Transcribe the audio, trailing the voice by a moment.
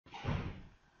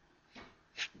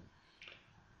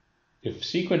If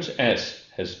sequence S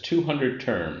has 200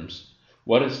 terms,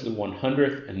 what is the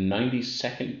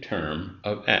 192nd term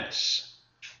of S?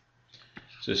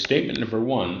 So statement number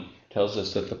 1 tells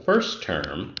us that the first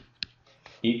term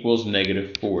equals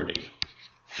negative 40.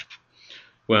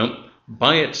 Well,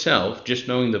 by itself, just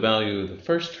knowing the value of the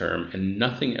first term and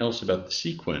nothing else about the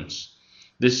sequence,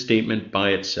 this statement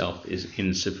by itself is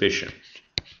insufficient.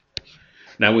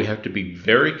 Now we have to be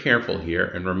very careful here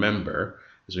and remember,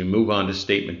 as we move on to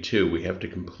statement 2, we have to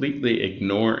completely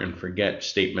ignore and forget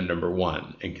statement number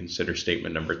 1 and consider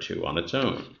statement number 2 on its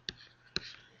own.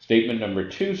 Statement number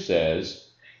 2 says,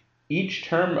 each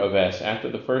term of S after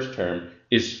the first term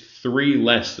is 3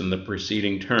 less than the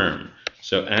preceding term.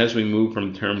 So as we move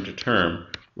from term to term,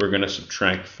 we're going to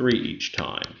subtract 3 each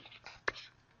time.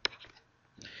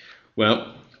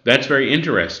 Well, that's very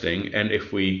interesting, and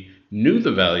if we knew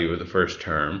the value of the first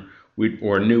term,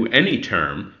 or knew any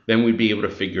term, then we'd be able to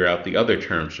figure out the other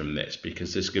terms from this,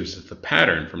 because this gives us the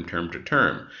pattern from term to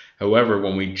term. However,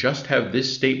 when we just have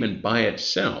this statement by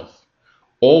itself,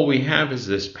 all we have is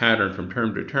this pattern from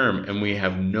term to term, and we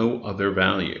have no other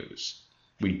values.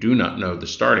 We do not know the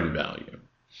starting value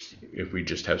if we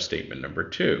just have statement number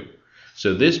 2.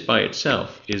 So this by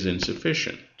itself is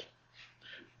insufficient.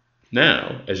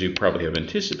 Now, as you probably have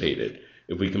anticipated,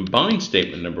 if we combine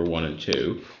statement number 1 and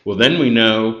 2, well then we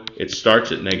know it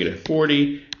starts at negative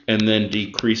 40 and then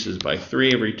decreases by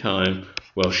 3 every time.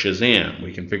 Well, shazam,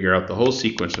 we can figure out the whole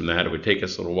sequence from that. It would take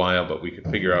us a little while, but we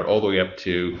could figure out all the way up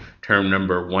to term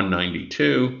number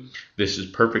 192. This is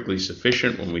perfectly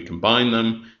sufficient when we combine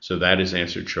them, so that is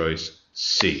answer choice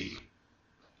C.